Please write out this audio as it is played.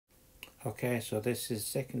Okay, so this is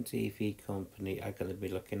the second TV company I'm going to be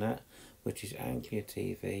looking at, which is Anglia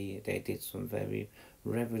TV. They did some very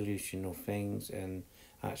revolutionary things and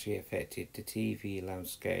actually affected the TV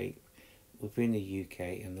landscape within the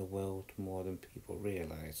UK and the world more than people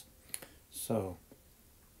realise. So,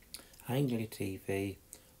 Anglia TV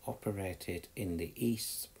operated in the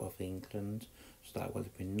east of England, so that would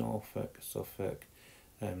have been Norfolk, Suffolk,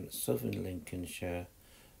 southern Lincolnshire,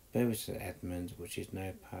 Bury St Edmunds, which is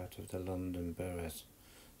now part of the London boroughs.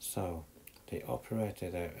 So they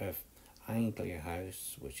operated out of Anglia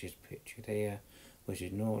House, which is pictured here, which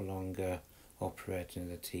is no longer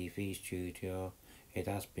operating as a TV studio. It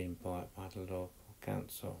has been bought by the local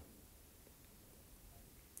council.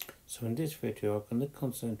 So in this video I'm going to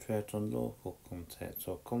concentrate on local content,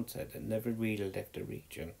 so content that never really left the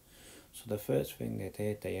region. So the first thing they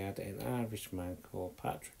did, they had an Irishman called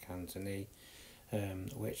Patrick Anthony,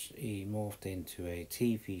 which he morphed into a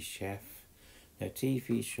TV chef. Now,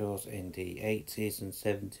 TV shows in the 80s and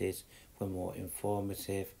 70s were more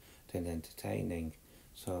informative than entertaining.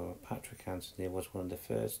 So Patrick Anthony was one of the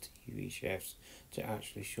first TV chefs to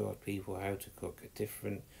actually show people how to cook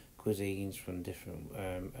different cuisines from different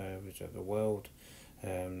areas of the world,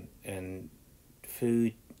 and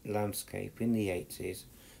food landscape in the 80s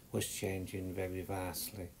was changing very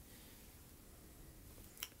vastly.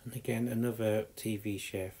 And again, another TV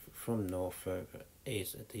chef from Norfolk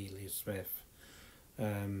is Adelia Smith.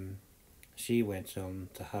 She went on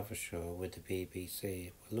to have a show with the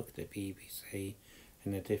BBC. We'll look at the BBC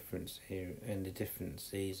in a different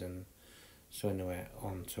season. So anyway,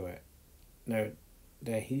 on to it. Now,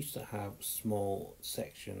 they used to have small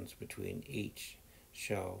sections between each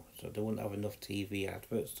show, so they wouldn't have enough TV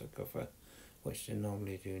adverts to cover, which they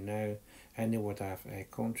normally do now, and they would have a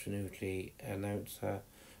continuity announcer.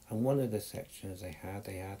 And one of the sections they had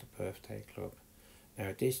a birthday club.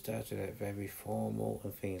 Now this started out very formal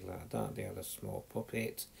and things like that. They had a small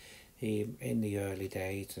puppet. He, in the early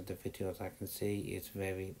days of the videos I can see, is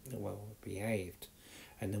very well behaved.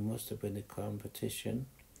 And there must have been a competition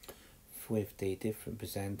with the different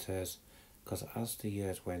presenters, because as the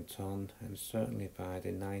years went on, and certainly by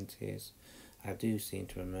the 90s, I do seem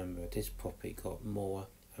to remember this puppet got more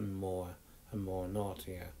and more and more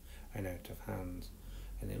naughtier and out of hand.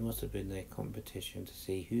 And it must have been a competition to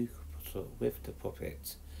see who could put up with the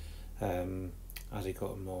puppet, as it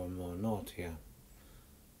got more and more naughtier.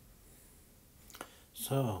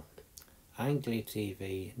 So, Anglia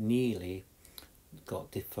TV nearly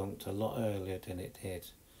got defunct a lot earlier than it did.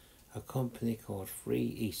 A company called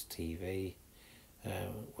Free East TV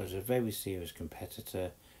was a very serious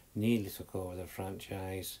competitor, nearly took over the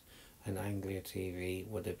franchise, and Anglia TV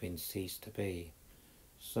would have been ceased to be.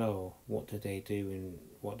 So what did they do, and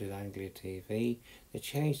what did Anglia TV? They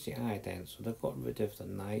changed the ident, so they got rid of the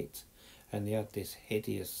night, and they had this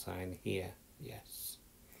hideous sign here, yes.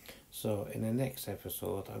 So in the next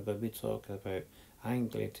episode I'm going to be talking about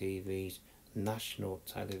Anglia TV's national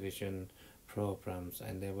television programmes,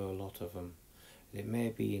 and there were a lot of them. It may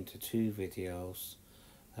be into 2 videos.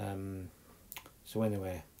 So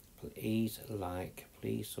anyway, please like,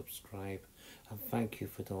 please subscribe, and thank you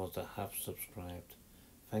for those that have subscribed.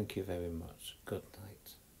 Thank you very much. Good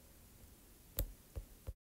night.